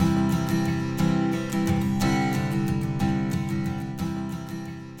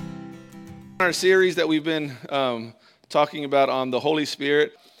Our series that we've been talking about on the Holy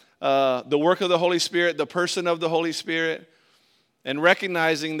Spirit, the work of the Holy Spirit, the person of the Holy Spirit, and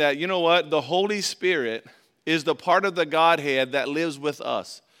recognizing that, you know what, the Holy Spirit is the part of the Godhead that lives with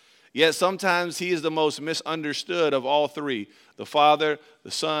us. Yet sometimes he is the most misunderstood of all three, the Father,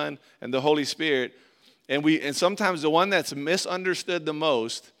 the Son, and the Holy Spirit. And sometimes the one that's misunderstood the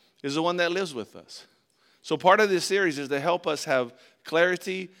most is the one that lives with us. So part of this series is to help us have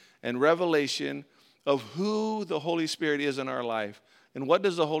clarity and revelation of who the Holy Spirit is in our life and what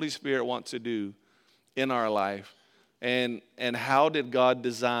does the Holy Spirit want to do in our life and how did God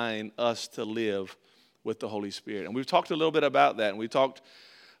design us to live with the Holy Spirit. And we've talked a little bit about that, and we talked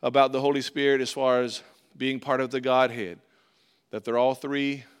about the Holy Spirit as far as being part of the Godhead, that they're all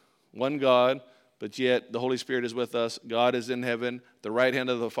three, one God, but yet the Holy Spirit is with us. God is in heaven. The right hand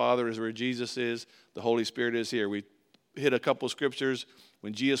of the Father is where Jesus is. The Holy Spirit is here. We hit a couple scriptures.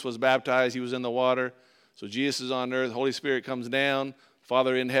 When Jesus was baptized, he was in the water. So Jesus is on earth. The Holy Spirit comes down.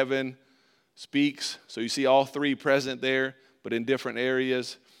 Father in heaven speaks. So you see all three present there, but in different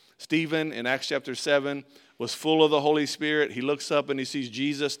areas. Stephen in Acts chapter 7 was full of the Holy Spirit. He looks up and he sees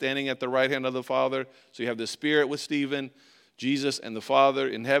Jesus standing at the right hand of the Father. So you have the Spirit with Stephen, Jesus and the Father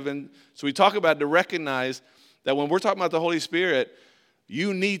in heaven. So we talk about to recognize that when we're talking about the Holy Spirit,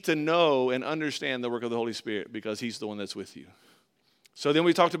 you need to know and understand the work of the Holy Spirit because he's the one that's with you. So then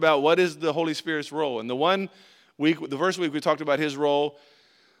we talked about what is the Holy Spirit's role. And the first week we talked about his role,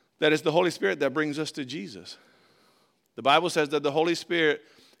 that it's the Holy Spirit that brings us to Jesus. The Bible says that the Holy Spirit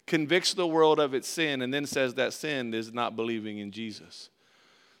convicts the world of its sin and then says that sin is not believing in Jesus.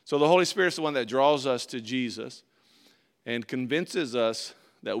 So the Holy Spirit's the one that draws us to Jesus and convinces us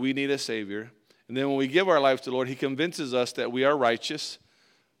that we need a Savior. And then when we give our life to the Lord, he convinces us that we are righteous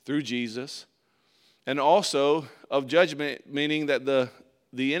through Jesus. And also of judgment, meaning that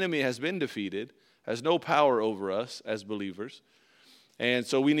the enemy has been defeated, has no power over us as believers. And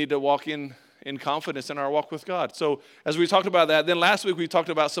so we need to walk in confidence in our walk with God. So as we talked about that, then last week we talked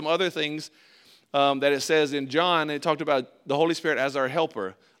about some other things that it says in John. It talked about the Holy Spirit as our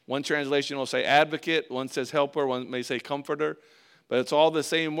helper. One translation will say advocate, one says helper, one may say comforter. But it's all the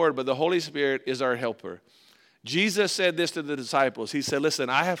same word, but the Holy Spirit is our helper. Jesus said this to the disciples. He said, listen,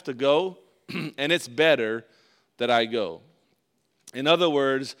 I have to go, and it's better that I go. In other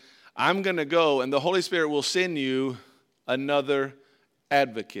words, I'm going to go, and the Holy Spirit will send you another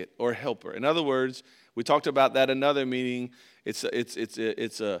advocate or helper. In other words, we talked about that another meaning. It's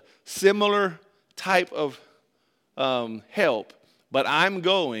a similar type of help, but I'm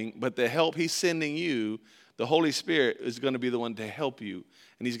going, but the help he's sending you, the Holy Spirit is going to be the one to help you,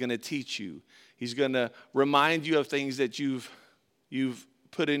 and he's going to teach you. He's going to remind you of things that you've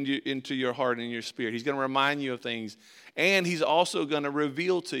put into your heart and your spirit. He's going to remind you of things, and he's also going to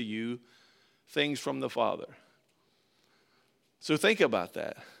reveal to you things from the Father. So think about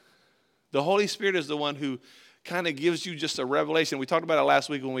that. The Holy Spirit is the one who kind of gives you just a revelation. We talked about it last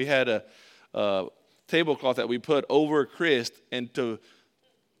week when we had a tablecloth that we put over Christ, and to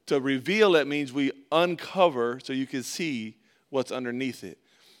reveal it means we uncover so you can see what's underneath it.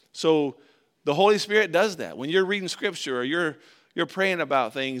 So the Holy Spirit does that. When you're reading Scripture or you're praying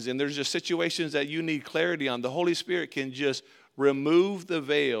about things and there's just situations that you need clarity on, the Holy Spirit can just remove the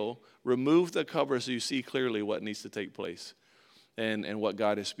veil, remove the cover so you see clearly what needs to take place and what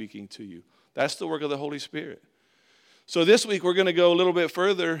God is speaking to you. That's the work of the Holy Spirit. So this week we're going to go a little bit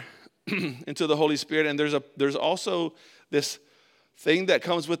further into the Holy Spirit, and there's also this thing that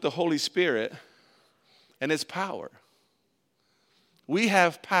comes with the Holy Spirit, and it's power. We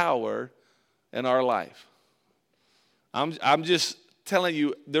have power in our life. I'm just telling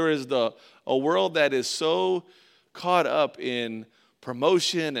you, there is a world that is so caught up in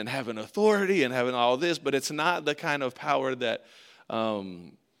promotion and having authority and having all this, but it's not the kind of power that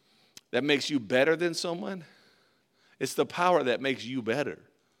makes you better than someone. It's the power that makes you better.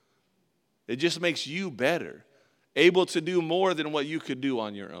 It just makes you better. Able to do more than what you could do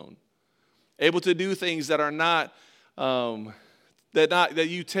on your own. Able to do things that are not that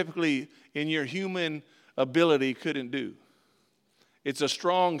you typically in your human ability couldn't do. It's a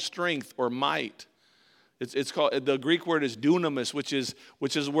strong strength or might. It's called, the Greek word is dunamis, which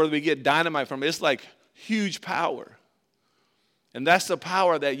is where we get dynamite from. It's like huge power. And that's the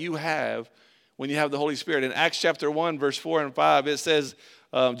power that you have when you have the Holy Spirit. In Acts chapter 1, verse 4 and 5, it says,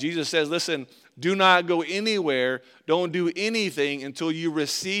 Jesus says, listen, do not go anywhere, don't do anything until you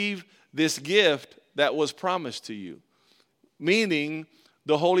receive this gift that was promised to you, meaning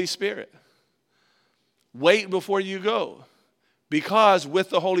the Holy Spirit. Wait before you go, because with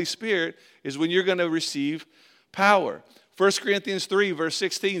the Holy Spirit is when you're going to receive power. 1 Corinthians 3, verse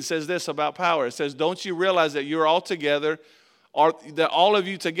 16 says this about power. It says, don't you realize that you're all together, or that all of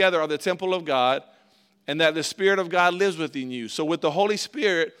you together are the temple of God, and that the Spirit of God lives within you. So with the Holy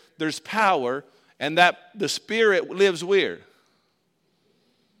Spirit, there's power, and that the Spirit lives where?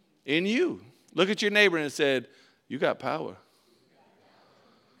 In you. Look at your neighbor and said, you got power.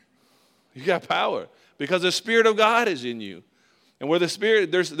 You got power because the Spirit of God is in you. And where the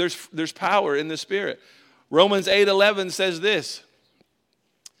Spirit, there's power in the Spirit. Romans 8:11 says this.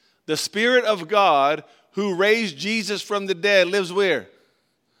 The Spirit of God who raised Jesus from the dead lives where?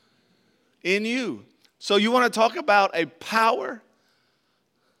 In you. So you want to talk about a power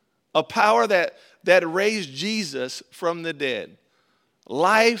that raised Jesus from the dead.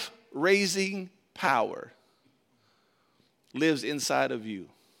 Life-raising power lives inside of you.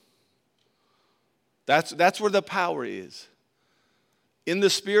 That's where the power is. In the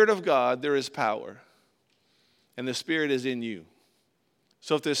Spirit of God, there is power. And the Spirit is in you.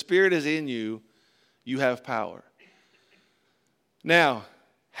 So if the Spirit is in you, you have power. Now,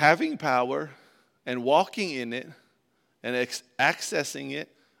 having power and walking in it and accessing it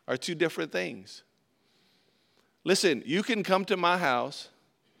are two different things. Listen, you can come to my house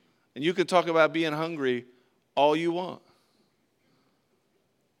and you can talk about being hungry all you want.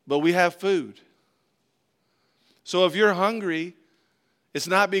 But we have food. So if you're hungry, it's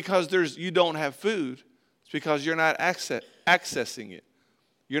not because you don't have food. It's because you're not accessing it.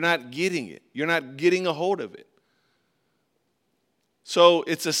 You're not getting it. You're not getting a hold of it. So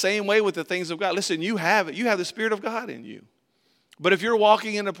it's the same way with the things of God. Listen, you have it. You have the Spirit of God in you. But if you're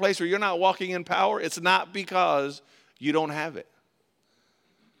walking in a place where you're not walking in power, it's not because you don't have it.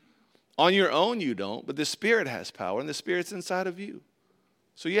 On your own, you don't, but the Spirit has power, and the Spirit's inside of you.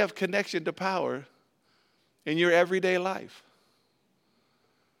 So you have connection to power in your everyday life.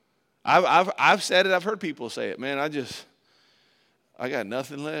 I've said it. I've heard people say it. Man, I got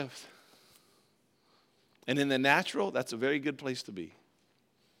nothing left. And in the natural, that's a very good place to be.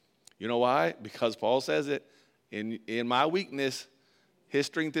 You know why? Because Paul says it, in my weakness, his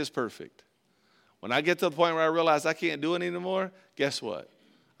strength is perfect. When I get to the point where I realize I can't do it anymore, guess what?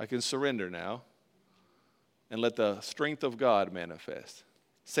 I can surrender now and let the strength of God manifest.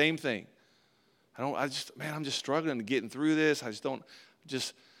 Same thing. I'm just struggling to getting through this. I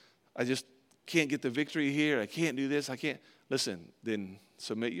just can't get the victory here. I can't do this. I can't. Listen, then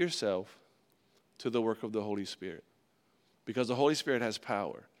submit yourself to the work of the Holy Spirit. Because the Holy Spirit has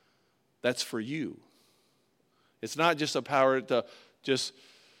power. That's for you. It's not just a power to just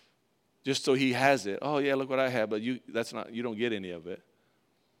so he has it. Oh yeah, look what I have, but you don't get any of it.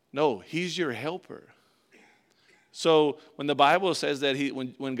 No, he's your helper. So when the Bible says that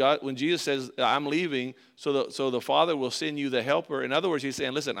when Jesus says I'm leaving, so the Father will send you the helper. In other words, he's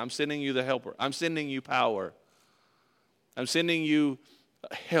saying, listen, I'm sending you the helper. I'm sending you power. I'm sending you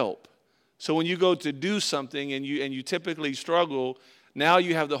help. So when you go to do something and you typically struggle, now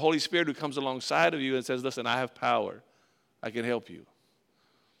you have the Holy Spirit who comes alongside of you and says, listen, I have power. I can help you.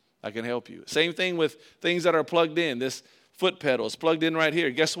 I can help you. Same thing with things that are plugged in. This foot pedal is plugged in right here.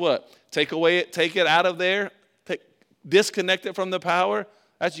 Guess what? Take it out of there. Disconnect it from the power.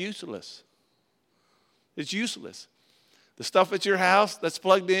 That's useless. It's useless. The stuff at your house that's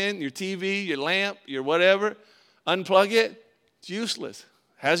plugged in, your TV, your lamp, your whatever, unplug it. It's useless.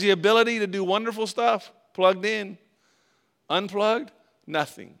 Has the ability to do wonderful stuff, plugged in. Unplugged,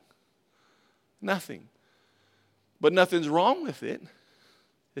 nothing. Nothing. But nothing's wrong with it.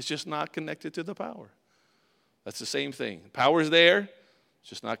 It's just not connected to the power. That's the same thing. Power's there, it's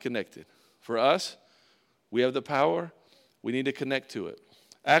just not connected. For us, we have the power. We need to connect to it.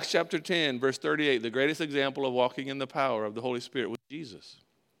 Acts chapter 10, verse 38, the greatest example of walking in the power of the Holy Spirit was Jesus.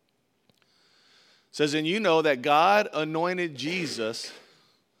 It says, and you know that God anointed Jesus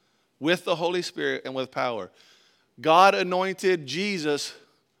with the Holy Spirit and with power. God anointed Jesus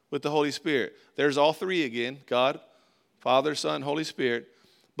with the Holy Spirit. There's all three again, God, Father, Son, Holy Spirit.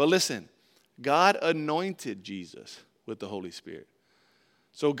 But listen, God anointed Jesus with the Holy Spirit.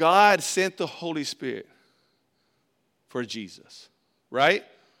 So God sent the Holy Spirit for Jesus, right?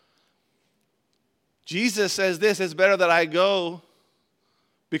 Jesus says this, it's better that I go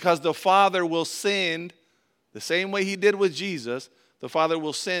because the Father will send, the same way he did with Jesus, the Father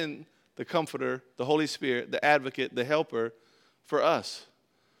will send the Comforter, the Holy Spirit, the Advocate, the Helper for us.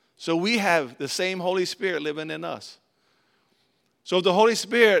 So we have the same Holy Spirit living in us. So if the Holy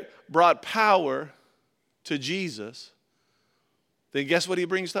Spirit brought power to Jesus, then guess what he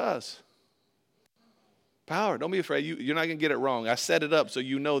brings to us? Power. Don't be afraid. You're not going to get it wrong. I set it up so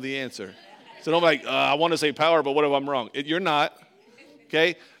you know the answer. So don't be like, I want to say power, but what if I'm wrong? You're not.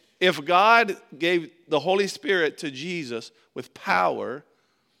 Okay? if God gave the Holy Spirit to Jesus with power,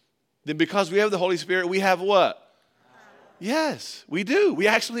 then because we have the Holy Spirit, we have what? Power. Yes, we do. We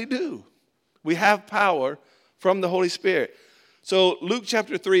actually do. We have power from the Holy Spirit. So Luke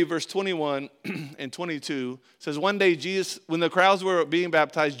chapter 3, verse 21 and 22 says, one day Jesus, when the crowds were being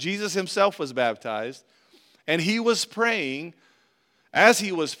baptized, Jesus himself was baptized, and he was praying. As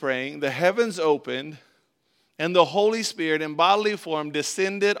he was praying, the heavens opened, and the Holy Spirit in bodily form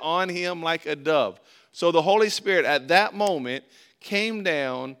descended on him like a dove. So the Holy Spirit at that moment came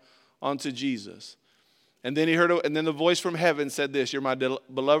down onto Jesus. And then and then the voice from heaven said this, "You're my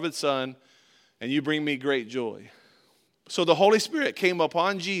beloved Son, and you bring me great joy." So the Holy Spirit came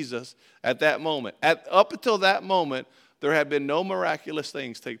upon Jesus at that moment. Up until that moment, there had been no miraculous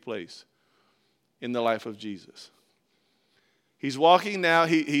things take place in the life of Jesus. He's walking now.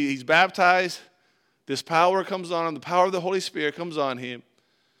 He's baptized. This power comes on him. The power of the Holy Spirit comes on him.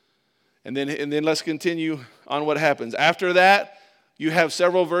 And then let's continue on what happens. After that, you have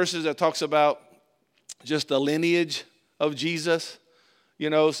several verses that talks about just the lineage of Jesus,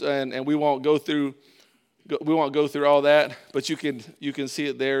 and we won't go through all that, but you can see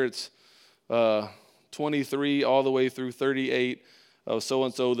it there. It's 23 all the way through 38 of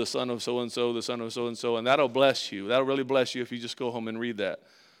so-and-so, the son of so-and-so, the son of so-and-so, and that'll bless you. That'll really bless you if you just go home and read that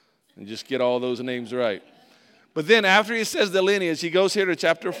and just get all those names right. But then after he says the lineage, he goes here to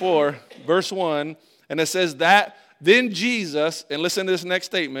chapter 4, verse 1, and it says that then Jesus, and listen to this next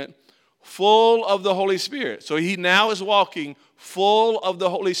statement, full of the Holy Spirit. So he now is walking full of the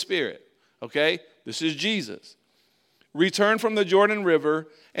Holy Spirit, okay? This is Jesus. Returned from the Jordan River,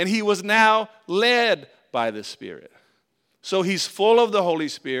 and he was now led by the Spirit. So he's full of the Holy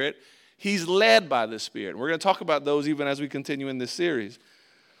Spirit. He's led by the Spirit. We're going to talk about those even as we continue in this series.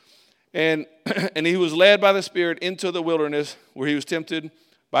 And he was led by the Spirit into the wilderness where he was tempted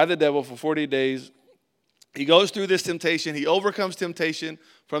by the devil for 40 days. He goes through this temptation. He overcomes temptation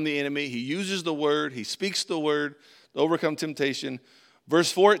from the enemy. He uses the word. He speaks the word to overcome temptation.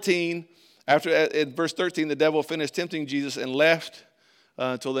 Verse 14, at verse 13, the devil finished tempting Jesus and left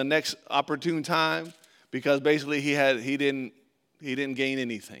until the next opportune time because basically he didn't gain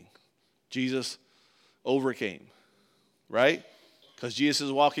anything. Jesus overcame, right? Because Jesus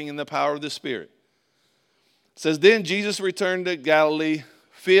is walking in the power of the Spirit. It says, then Jesus returned to Galilee,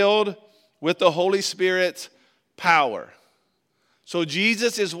 filled with the Holy Spirit's power. So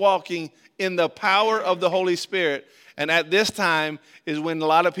Jesus is walking in the power of the Holy Spirit. And at this time is when a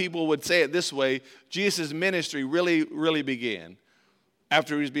lot of people would say it this way, Jesus' ministry really, really began.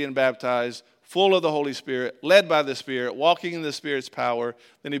 After he was being baptized, full of the Holy Spirit, led by the Spirit, walking in the Spirit's power.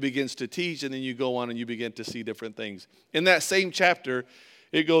 Then he begins to teach, and then you go on and you begin to see different things. In that same chapter,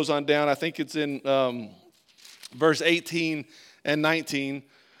 it goes on down. I think it's in verse 18 and 19,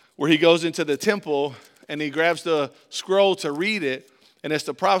 where he goes into the temple, and he grabs the scroll to read it. And it's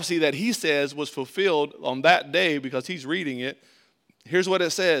the prophecy that he says was fulfilled on that day because he's reading it. Here's what it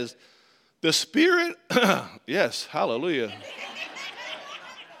says. The Spirit, yes, hallelujah.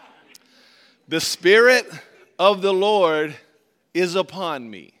 The Spirit of the Lord is upon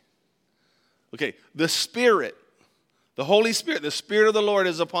me. Okay, the Spirit, the Holy Spirit, the Spirit of the Lord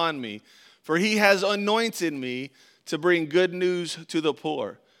is upon me, for he has anointed me to bring good news to the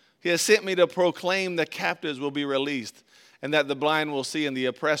poor. He has sent me to proclaim the captives will be released, and that the blind will see, and the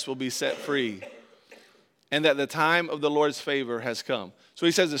oppressed will be set free, and that the time of the Lord's favor has come. So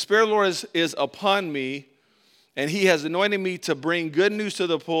he says, the Spirit of the Lord is upon me, and he has anointed me to bring good news to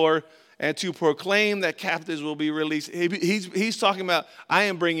the poor, and to proclaim that captives will be released. He's talking about, I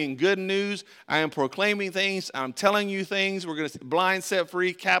am bringing good news. I am proclaiming things. I'm telling you things. We're going to see blind set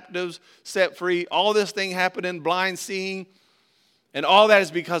free, captives set free. All this thing happening, blind seeing. And all that is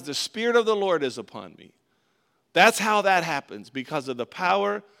because the Spirit of the Lord is upon me. That's how that happens, because of the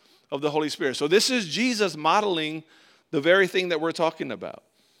power of the Holy Spirit. So this is Jesus modeling the very thing that we're talking about.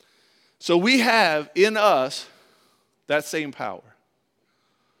 So we have in us that same power.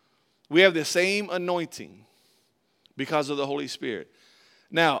 We have the same anointing because of the Holy Spirit.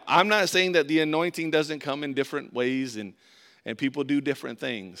 Now, I'm not saying that the anointing doesn't come in different ways and people do different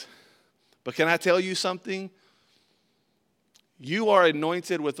things. But can I tell you something? You are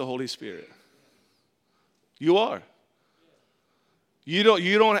anointed with the Holy Spirit. You are. You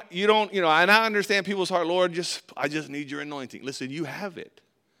don't, and I understand people's heart, Lord, I just need your anointing. Listen, you have it.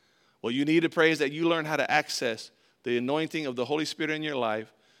 What you need to pray is that you learn how to access the anointing of the Holy Spirit in your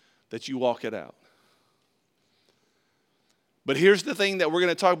life, that you walk it out. But here's the thing that we're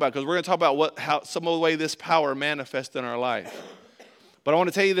going to talk about, because we're going to talk about how some of the way this power manifests in our life. But I want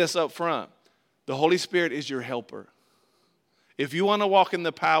to tell you this up front. The Holy Spirit is your helper. If you want to walk in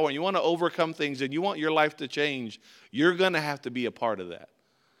the power and you want to overcome things and you want your life to change, you're going to have to be a part of that.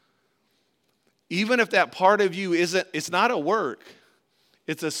 Even if that part of you it's not a work,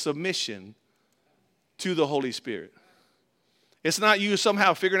 it's a submission to the Holy Spirit. It's not you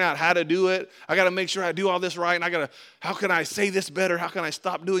somehow figuring out how to do it. I got to make sure I do all this right, and how can I say this better? How can I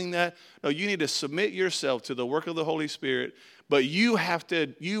stop doing that? No, you need to submit yourself to the work of the Holy Spirit, but you have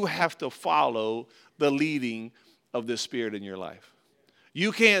to follow the leading of the Spirit in your life.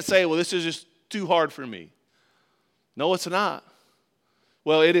 You can't say, well, this is just too hard for me. No, it's not.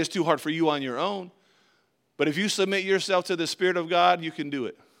 Well, it is too hard for you on your own, but if you submit yourself to the Spirit of God, you can do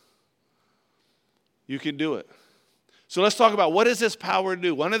it. You can do it. So let's talk about, what does this power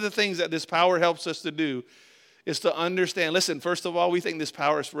do? One of the things that this power helps us to do is to understand. Listen, first of all, we think this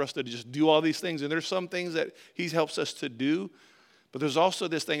power is for us to just do all these things. And there's some things that he helps us to do. But there's also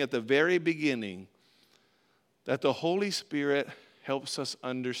this thing at the very beginning that the Holy Spirit helps us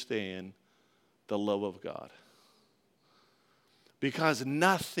understand the love of God. Because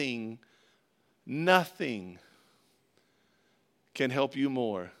nothing can help you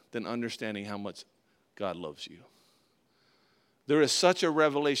more than understanding how much God loves you. There is such a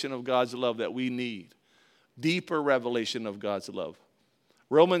revelation of God's love that we need. Deeper revelation of God's love.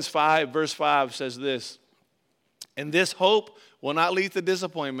 Romans 5, verse 5 says this, and this hope will not lead to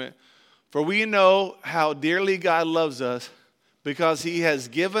disappointment, for we know how dearly God loves us because he has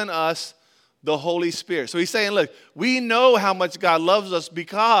given us the Holy Spirit. So he's saying, look, we know how much God loves us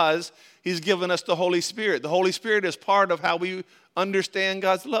because he's given us the Holy Spirit. The Holy Spirit is part of how we understand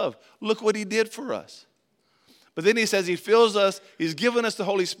God's love. Look what he did for us. But then he says he fills us, he's given us the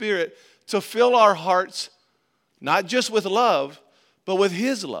Holy Spirit to fill our hearts, not just with love, but with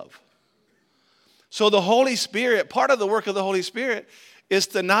his love. So the Holy Spirit, part of the work of the Holy Spirit is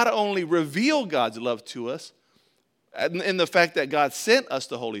to not only reveal God's love to us, in the fact that God sent us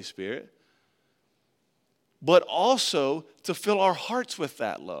the Holy Spirit, but also to fill our hearts with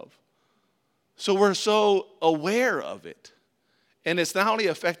that love. So we're so aware of it. And it's not only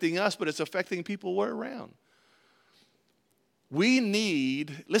affecting us, but it's affecting people we're around. You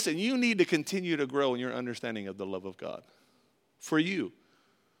need to continue to grow in your understanding of the love of God for you.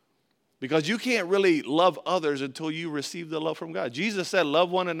 Because you can't really love others until you receive the love from God. Jesus said, love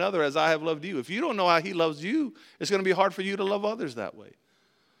one another as I have loved you. If you don't know how he loves you, it's going to be hard for you to love others that way.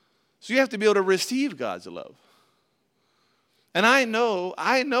 So you have to be able to receive God's love. And I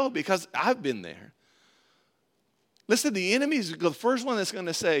know because I've been there. Listen, the enemy's the first one that's going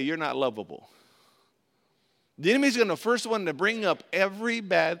to say you're not lovable. The enemy's going to first one to bring up every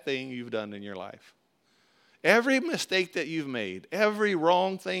bad thing you've done in your life. Every mistake that you've made, every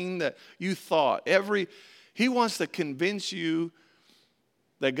wrong thing that you thought, he wants to convince you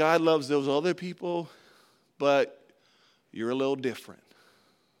that God loves those other people, but you're a little different.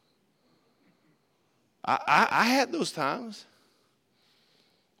 I had those times.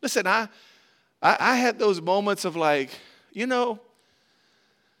 Listen, I had those moments of like, my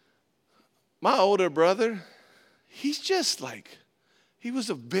older brother, he's just like, he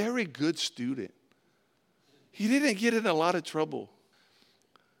was a very good student. He didn't get in a lot of trouble.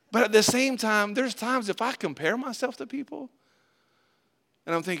 But at the same time, there's times if I compare myself to people,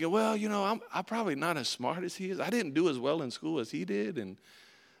 and I'm thinking, well, I'm probably not as smart as he is. I didn't do as well in school as he did, and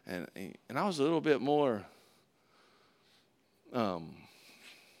I was a little bit more,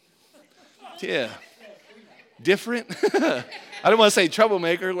 different. I don't want to say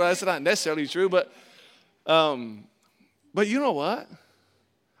troublemaker. Well, that's not necessarily true, but you know what?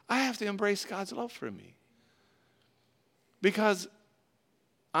 I have to embrace God's love for me. Because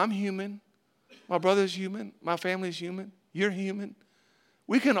I'm human, my brother's human, my family's human, you're human.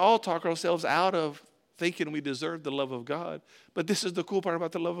 We can all talk ourselves out of thinking we deserve the love of God. But this is the cool part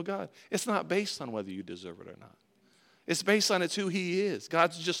about the love of God. It's not based on whether you deserve it or not. It's based on it's who he is.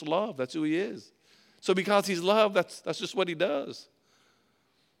 God's just love. That's who he is. So because he's love, that's just what he does.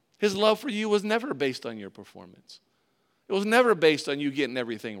 His love for you was never based on your performance. It was never based on you getting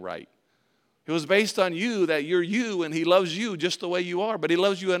everything right. It was based on you, that you're you, and he loves you just the way you are. But he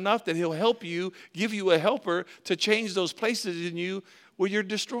loves you enough that he'll help you, give you a helper to change those places in you where you're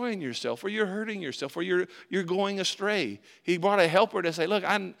destroying yourself, where you're hurting yourself, where you're going astray. He brought a helper to say, look,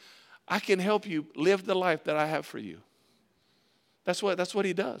 I can help you live the life that I have for you. That's what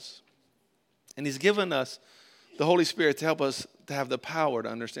he does. And he's given us the Holy Spirit to help us to have the power to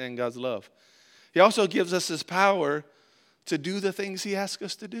understand God's love. He also gives us his power to do the things he asks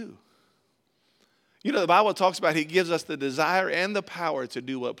us to do. The Bible talks about he gives us the desire and the power to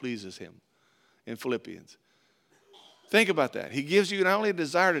do what pleases him in Philippians. Think about that. He gives you not only a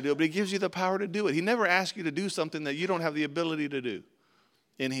desire to do it, but he gives you the power to do it. He never asks you to do something that you don't have the ability to do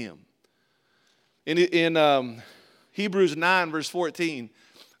in him. In Hebrews 9, verse 14,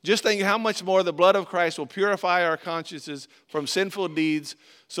 just think how much more the blood of Christ will purify our consciences from sinful deeds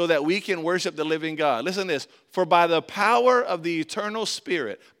so that we can worship the living God. Listen to this. For by the power of the eternal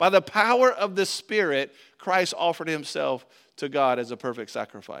Spirit, by the power of the Spirit, Christ offered himself to God as a perfect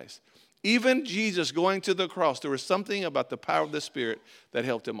sacrifice. Even Jesus going to the cross, there was something about the power of the Spirit that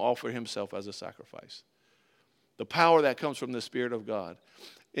helped him offer himself as a sacrifice. The power that comes from the Spirit of God.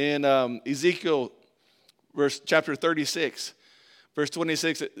 In Ezekiel chapter 36, verse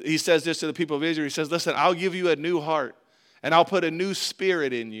 26, he says this to the people of Israel. He says, listen, I'll give you a new heart, and I'll put a new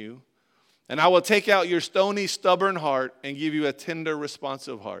spirit in you, and I will take out your stony, stubborn heart and give you a tender,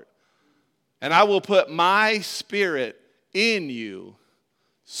 responsive heart. And I will put my spirit in you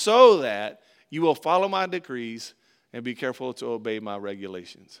so that you will follow my decrees and be careful to obey my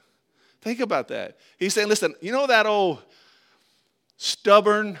regulations. Think about that. He's saying, listen, you know that old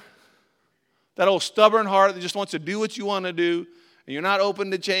stubborn heart that just wants to do what you want to do, and you're not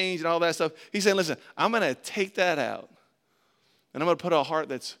open to change and all that stuff. He's saying, listen, I'm going to take that out, and I'm going to put a heart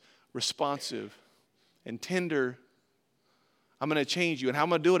that's responsive and tender. I'm going to change you, and how I'm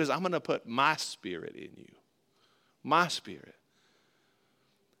going to do it is I'm going to put my spirit in you. My spirit.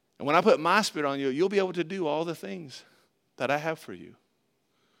 And when I put my spirit on you, you'll be able to do all the things that I have for you.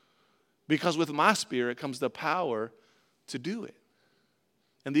 Because with my spirit comes the power to do it.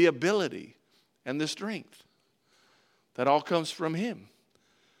 And the ability and the strength. That all comes from him.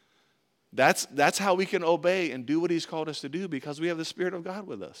 That's how we can obey and do what he's called us to do, because we have the Spirit of God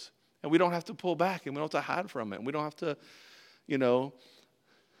with us. And we don't have to pull back, and we don't have to hide from it. And we don't have to,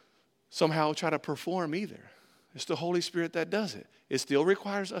 somehow try to perform either. It's the Holy Spirit that does it. It still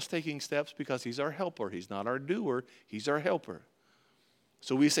requires us taking steps because he's our helper. He's not our doer. He's our helper.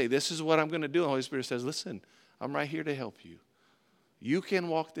 So we say, this is what I'm going to do. And the Holy Spirit says, listen, I'm right here to help you. You can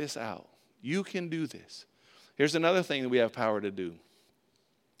walk this out. You can do this. Here's another thing that we have power to do.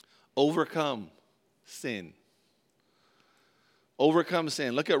 Overcome sin. Overcome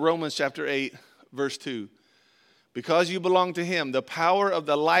sin. Look at Romans chapter 8, verse 2. Because you belong to him, the power of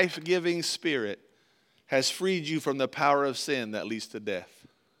the life-giving Spirit has freed you from the power of sin that leads to death.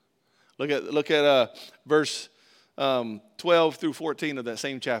 Look at verse 12 through 14 of that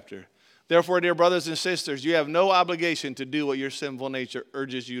same chapter. Therefore, dear brothers and sisters, you have no obligation to do what your sinful nature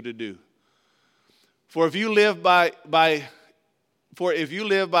urges you to do. For if you live by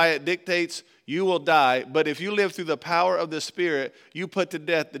it dictates, you will die. But if you live through the power of the Spirit, you put to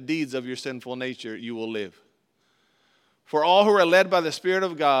death the deeds of your sinful nature, you will live. For all who are led by the Spirit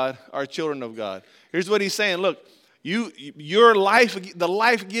of God are children of God. Here's what he's saying. Look, the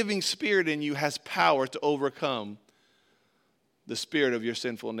life-giving Spirit in you has power to overcome the spirit of your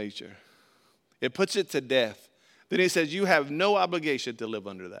sinful nature. It puts it to death. Then he says you have no obligation to live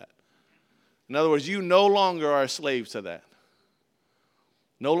under that. In other words, you no longer are a slave to that.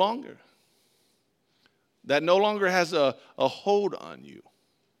 No longer. That no longer has a hold on you.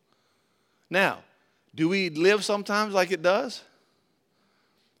 Now, do we live sometimes like it does?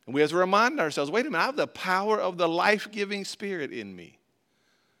 And we have to remind ourselves, wait a minute, I have the power of the life-giving Spirit in me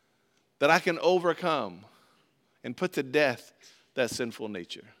that I can overcome and put to death that sinful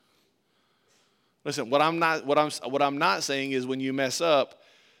nature. Listen, what I'm not saying is when you mess up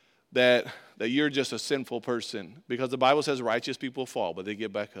that you're just a sinful person, because the Bible says righteous people fall, but they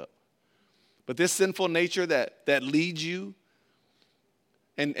get back up. But this sinful nature that leads you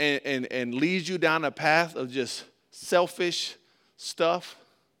and leads you down a path of just selfish stuff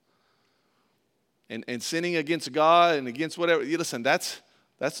and sinning against God and against whatever. Listen, that's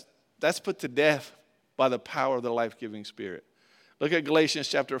put to death by the power of the life-giving Spirit. Look at Galatians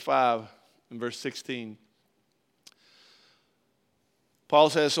chapter 5 and verse 16. Paul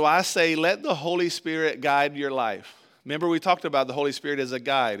says, so I say, let the Holy Spirit guide your life. Remember, we talked about the Holy Spirit as a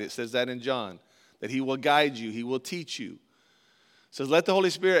guide. It says that in John, that he will guide you. He will teach you. It says, let the Holy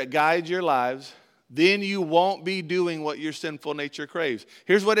Spirit guide your lives. Then you won't be doing what your sinful nature craves.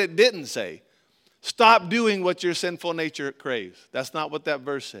 Here's what it didn't say. Stop doing what your sinful nature craves. That's not what that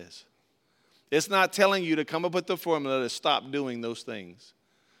verse says. It's not telling you to come up with the formula to stop doing those things.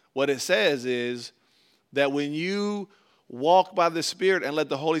 What it says is that when you walk by the Spirit and let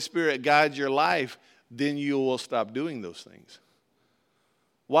the Holy Spirit guide your life, then you will stop doing those things.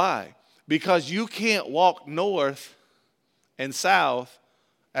 Why? Because you can't walk north and south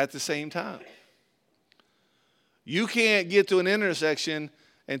at the same time. You can't get to an intersection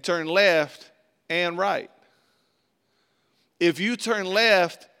and turn left and right. If you turn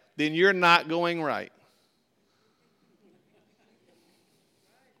left, then you're not going right.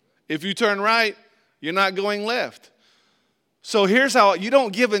 If you turn right, you're not going left. So here's how, you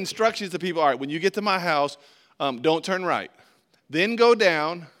don't give instructions to people. All right, when you get to my house, don't turn right. Then go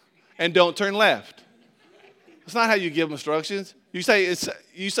down and don't turn left. That's not how you give instructions. You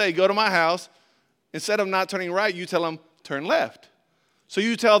say, go to my house. Instead of not turning right, you tell them, turn left. So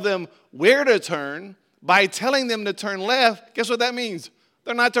you tell them where to turn. By telling them to turn left, guess what that means?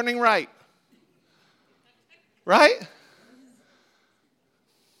 They're not turning right. Right?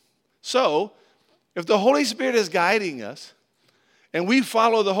 So, if the Holy Spirit is guiding us, and we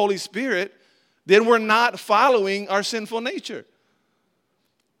follow the Holy Spirit, then we're not following our sinful nature.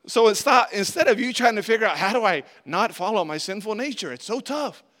 So instead of you trying to figure out, how do I not follow my sinful nature? It's so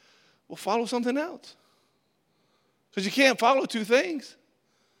tough. Well, follow something else. Because you can't follow two things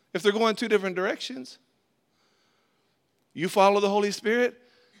if they're going two different directions. You follow the Holy Spirit,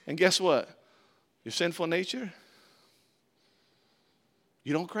 and guess what? Your sinful nature,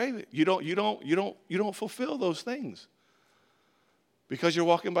 you don't crave it. You don't fulfill those things because you're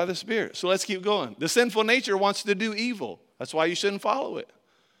walking by the Spirit. So let's keep going. The sinful nature wants to do evil. That's why you shouldn't follow it,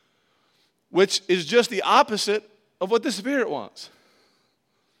 which is just the opposite of what the Spirit wants.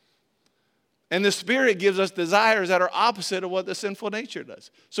 And the Spirit gives us desires that are opposite of what the sinful nature does.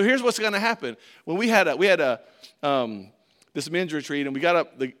 So here's what's going to happen. When we had this men's retreat, and we got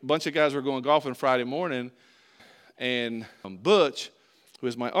up, a bunch of guys were going golfing Friday morning, and Butch, who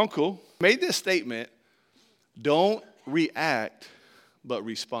is my uncle, made this statement: don't react, but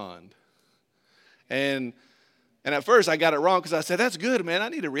respond. And at first I got it wrong because I said, that's good, man. I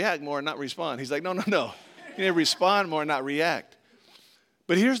need to react more and not respond. He's like, no. You need to respond more and not react.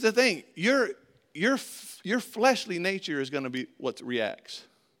 But here's the thing. Your fleshly nature is going to be what reacts.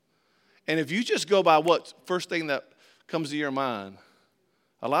 And if you just go by what first thing that comes to your mind,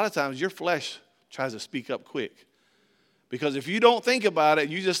 a lot of times your flesh tries to speak up quick. Because if you don't think about it,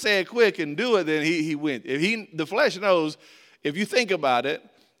 you just say it quick and do it, then he wins. The flesh knows if you think about it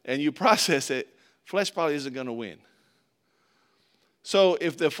and you process it, flesh probably isn't going to win. So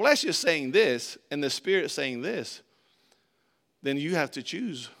if the flesh is saying this and the Spirit is saying this, then you have to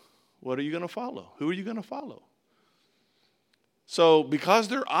choose, what are you going to follow? Who are you going to follow? So because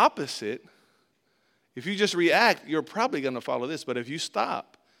they're opposite, if you just react, you're probably going to follow this. But if you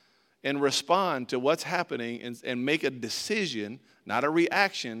stop and respond to what's happening and make a decision, not a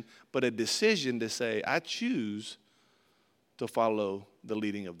reaction, but a decision to say, I choose to follow the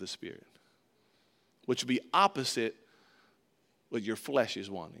leading of the Spirit, which would be opposite what your flesh is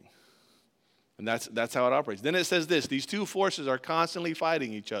wanting. And that's how it operates. Then it says this: these two forces are constantly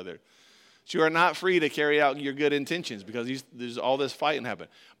fighting each other. So you are not free to carry out your good intentions because there's all this fighting happening.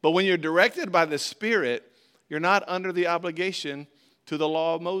 But when you're directed by the Spirit, you're not under the obligation to the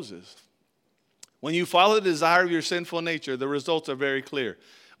law of Moses. When you follow the desire of your sinful nature, the results are very clear.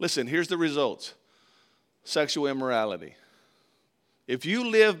 Listen, here's the results. Sexual immorality. If you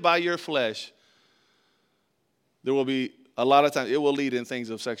live by your flesh, there will be a lot of times it will lead in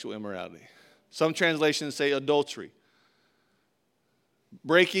things of sexual immorality. Some translations say adultery.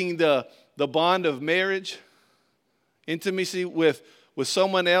 Breaking the bond of marriage, intimacy with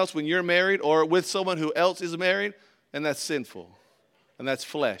someone else when you're married or with someone who else is married, and that's sinful. And that's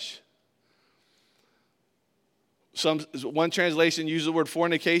flesh. One translation uses the word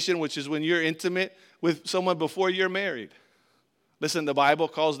fornication, which is when you're intimate with someone before you're married. Listen, the Bible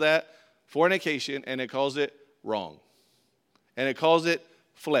calls that fornication, and it calls it wrong. And it calls it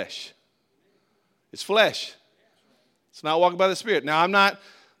flesh. It's flesh. It's not walking by the Spirit. Now, I'm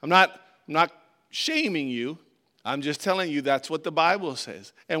not shaming you. I'm just telling you that's what the Bible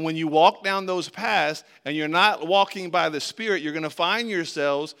says. And when you walk down those paths and you're not walking by the Spirit, you're going to find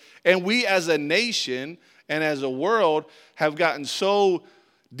yourselves, and we as a nation and as a world have gotten so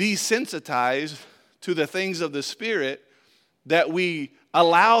desensitized to the things of the Spirit that we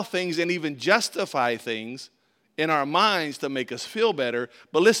allow things and even justify things in our minds to make us feel better.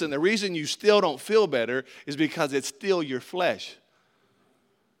 But listen, the reason you still don't feel better is because it's still your flesh.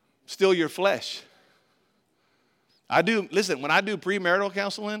 Still your flesh. When I do premarital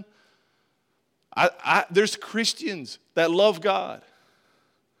counseling, there's Christians that love God.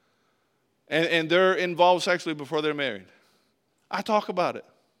 And they're involved sexually before they're married. I talk about it.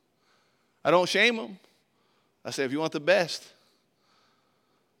 I don't shame them. I say, if you want the best,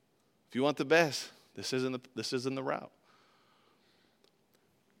 this isn't the route.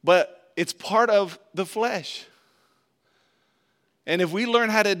 But it's part of the flesh. And if we learn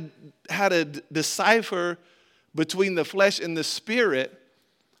how to decipher between the flesh and the Spirit,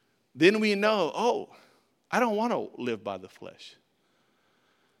 then we know, I don't want to live by the flesh.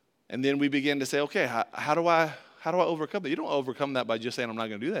 And then we begin to say, okay, how do how do I overcome that? You don't overcome that by just saying, I'm not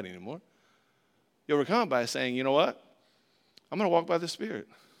going to do that anymore. You overcome it by saying, you know what? I'm going to walk by the Spirit.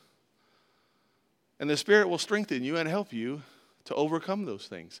 And the Spirit will strengthen you and help you to overcome those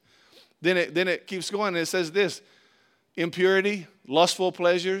things. Then it keeps going, and it says this: impurity, lustful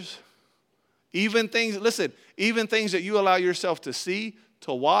pleasures, even things that you allow yourself to see,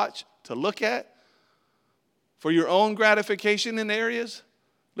 to watch, to look at, for your own gratification in areas.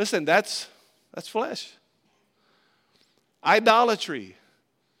 Listen, that's flesh. Idolatry.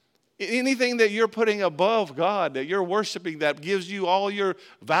 Anything that you're putting above God, that you're worshiping, that gives you all your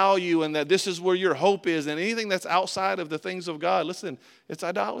value and that this is where your hope is, and anything that's outside of the things of God, listen, it's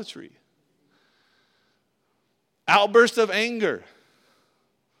idolatry. Outburst of anger.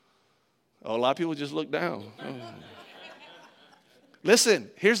 Oh, a lot of people just look down. Oh. Listen,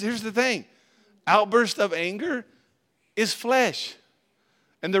 here's the thing. Outburst of anger is flesh.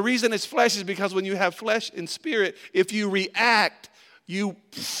 And the reason it's flesh is because when you have flesh and spirit, if you react,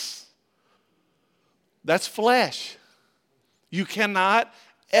 that's flesh. You cannot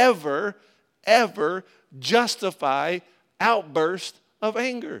ever justify outburst of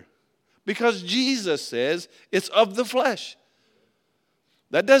anger because Jesus says it's of the flesh.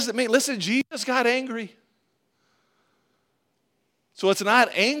 That doesn't mean, listen, Jesus got angry. So it's not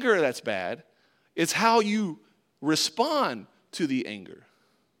anger that's bad. It's how you respond to the anger.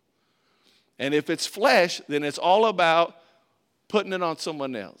 And if it's flesh, then it's all about putting it on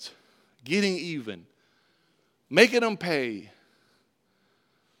someone else, getting even, making them pay.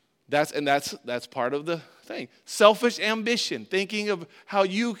 That's part of the thing. Selfish ambition, thinking of how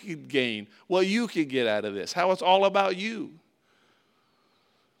you could gain, what you could get out of this, how it's all about you.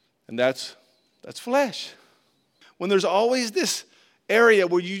 And that's flesh. When there's always this area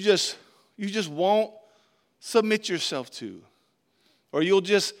where you just won't submit yourself to, or you'll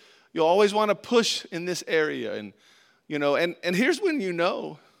always want to push in this area, and here's when you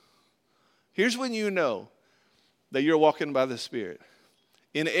know that you're walking by the Spirit.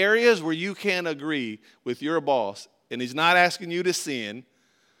 In areas where you can't agree with your boss and he's not asking you to sin,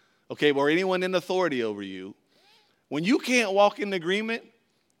 okay, or anyone in authority over you, when you can't walk in agreement,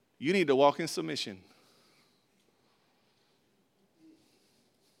 you need to walk in submission.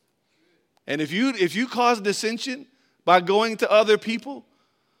 And if you cause dissension by going to other people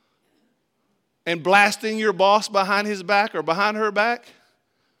and blasting your boss behind his back or behind her back,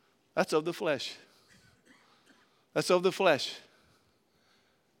 that's of the flesh. That's of the flesh.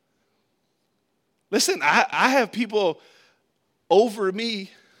 Listen, I have people over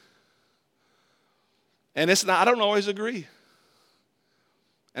me, and I don't always agree.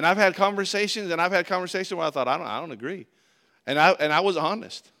 And I've had conversations where I thought, I don't agree. And I was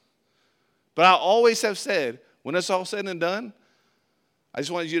honest. But I always have said, when it's all said and done, I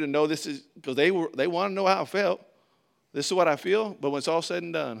just wanted you to know this is, because they want to know how I felt. This is what I feel, but when it's all said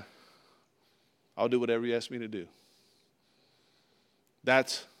and done, I'll do whatever you ask me to do.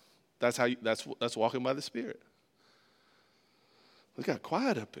 That's walking by the Spirit. We got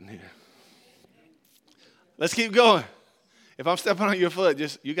quiet up in here. Let's keep going. If I'm stepping on your foot,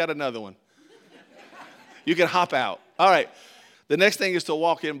 you got another one. You can hop out. All right. The next thing is to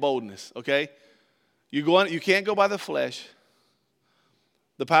walk in boldness, okay? You can't go by the flesh.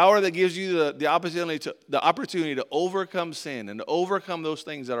 The power that gives you the opportunity to overcome sin and to overcome those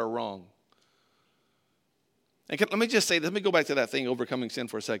things that are wrong. And let me just say, let me go back to that thing, overcoming sin,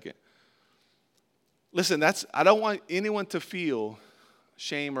 for a second. Listen, I don't want anyone to feel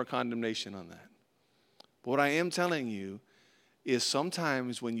shame or condemnation on that. But what I am telling you is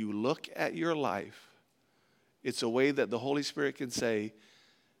sometimes when you look at your life, it's a way that the Holy Spirit can say,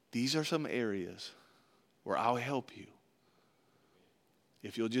 these are some areas where I'll help you.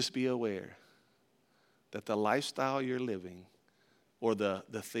 If you'll just be aware that the lifestyle you're living or the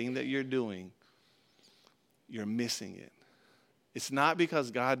thing that you're doing, you're missing it. It's not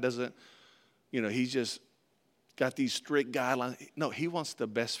because God doesn't, he's just got these strict guidelines. No, he wants the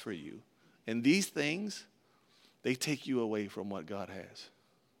best for you. And these things, they take you away from what God has.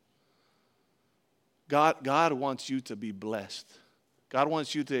 God wants you to be blessed. God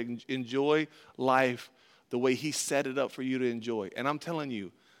wants you to enjoy life the way he set it up for you to enjoy. And I'm telling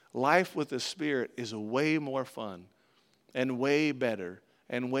you, life with the Spirit is way more fun and way better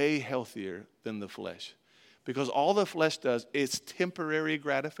and way healthier than the flesh. Because all the flesh does is temporary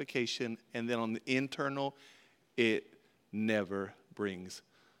gratification, and then on the internal, it never brings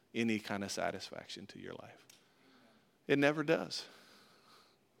any kind of satisfaction to your life. It never does.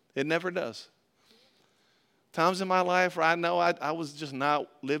 It never does. Times in my life where I know I was just not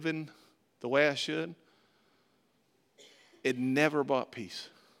living the way I should, it never brought peace.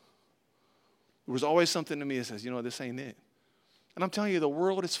 There was always something to me that says, this ain't it. And I'm telling you, the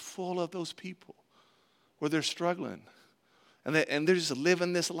world is full of those people where they're struggling. And they're just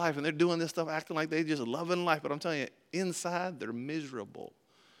living this life, and they're doing this stuff, acting like they just loving life. But I'm telling you, inside they're miserable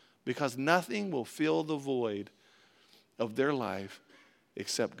because nothing will fill the void of their life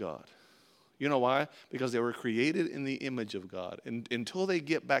except God. You know why? Because they were created in the image of God. And until they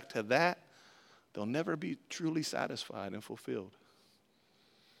get back to that, they'll never be truly satisfied and fulfilled.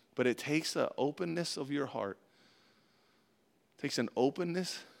 But it takes the openness of your heart. It takes an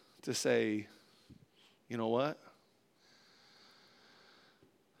openness to say, you know what?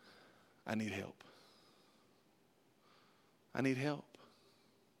 I need help. I need help.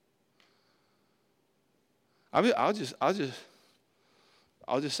 I'll just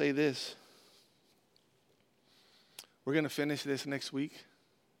say this. We're going to finish this next week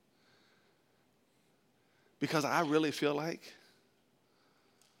because I really feel like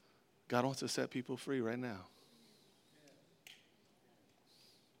God wants to set people free right now.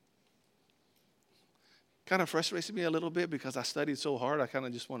 Kind of frustrates me a little bit because I studied so hard, I kind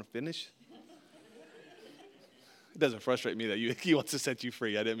of just want to finish. It doesn't frustrate me that he wants to set you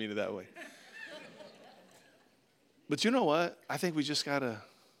free. I didn't mean it that way. But you know what? I think we just got to,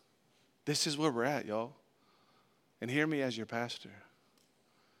 this is where we're at, y'all. And hear me as your pastor.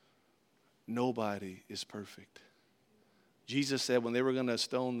 Nobody is perfect. Jesus said when they were going to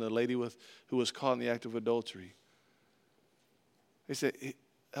stone the lady who was caught in the act of adultery, they said,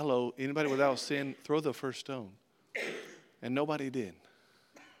 hello, anybody without sin, throw the first stone. And nobody did.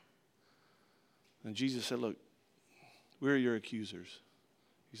 And Jesus said, look, we're your accusers.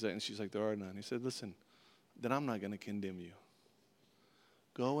 He said, and she's like, there are none. He said, listen, then I'm not going to condemn you.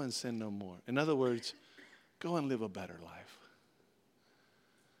 Go and sin no more. In other words, go and live a better life.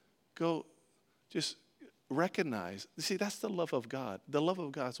 Go, just recognize. See, that's the love of God. The love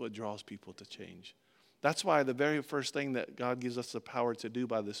of God is what draws people to change. That's why the very first thing that God gives us the power to do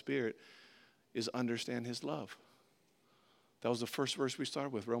by the Spirit is understand His love. That was the first verse we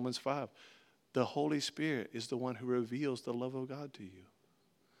started with, Romans 5. The Holy Spirit is the one who reveals the love of God to you.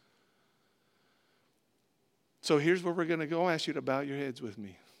 So here's where we're going to go. I'll ask you to bow your heads with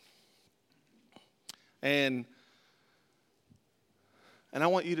me. And I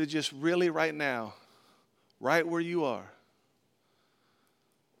want you to just really right now, right where you are,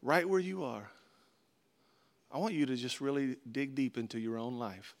 I want you to just really dig deep into your own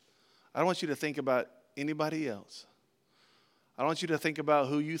life. I don't want you to think about anybody else. I don't want you to think about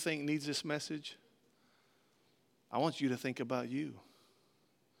who you think needs this message. I want you to think about you.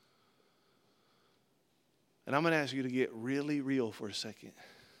 And I'm going to ask you to get really real for a second.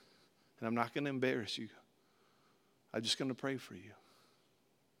 And I'm not going to embarrass you. I'm just going to pray for you.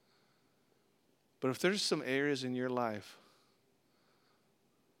 But if there's some areas in your life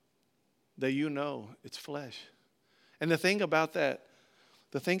that you know it's flesh. And the thing about that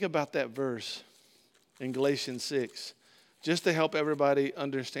verse in Galatians 6, just to help everybody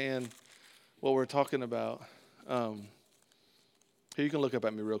understand what we're talking about. Here, you can look up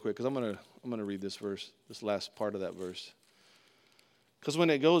at me real quick because I'm gonna read this verse, this last part of that verse. Because when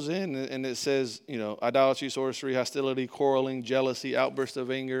it goes in and it says, idolatry, sorcery, hostility, quarreling, jealousy, outbursts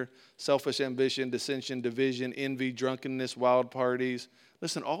of anger, selfish ambition, dissension, division, envy, drunkenness, wild parties.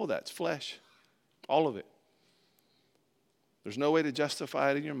 Listen, all of that's flesh. All of it. There's no way to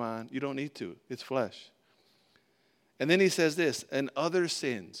justify it in your mind. You don't need to. It's flesh. And then he says this, and other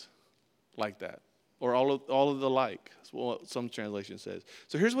sins like that, or all of the like. That's what some translation says.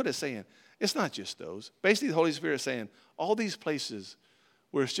 So here's what it's saying. It's not just those. Basically, the Holy Spirit is saying all these places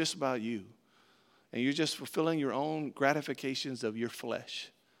where it's just about you, and you're just fulfilling your own gratifications of your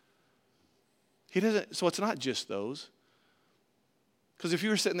flesh. So it's not just those. Because if you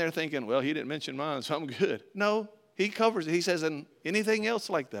were sitting there thinking, well, he didn't mention mine, so I'm good. No, he covers it. He says, and anything else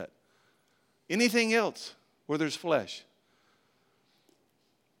like that. Anything else where there's flesh.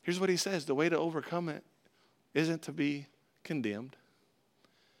 Here's what he says. The way to overcome it isn't to be condemned.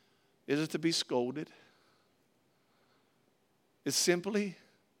 Isn't to be scolded. It's simply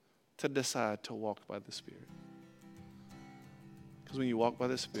to decide to walk by the Spirit. Because when you walk by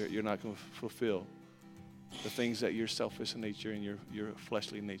the Spirit, you're not going to fulfill the things that your selfish nature and your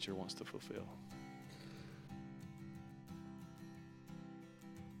fleshly nature wants to fulfill.